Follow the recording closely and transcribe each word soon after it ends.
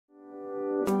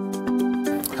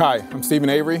Hi, I'm Stephen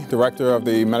Avery, Director of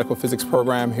the Medical Physics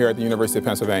Program here at the University of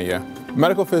Pennsylvania.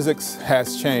 Medical physics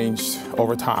has changed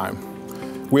over time.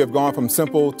 We have gone from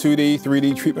simple 2D,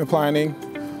 3D treatment planning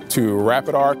to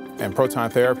rapid arc and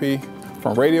proton therapy,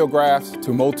 from radiographs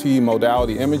to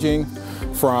multi-modality imaging,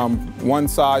 from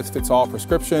one-size-fits-all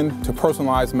prescription to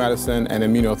personalized medicine and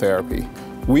immunotherapy.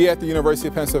 We at the University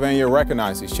of Pennsylvania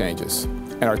recognize these changes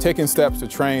and are taking steps to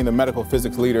train the medical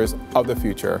physics leaders of the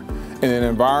future in an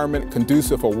environment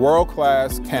conducive for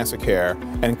world-class cancer care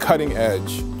and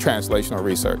cutting-edge translational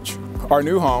research. Our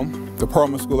new home, the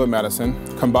Perelman School of Medicine,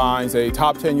 combines a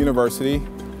top 10 university,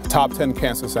 a top 10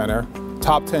 cancer center,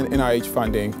 top 10 NIH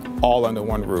funding, all under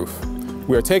one roof.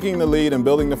 We are taking the lead in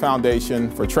building the foundation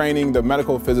for training the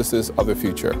medical physicists of the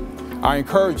future. I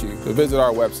encourage you to visit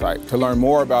our website to learn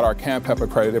more about our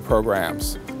CAMPEP-accredited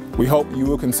programs. We hope you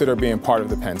will consider being part of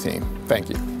the Penn team. Thank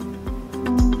you.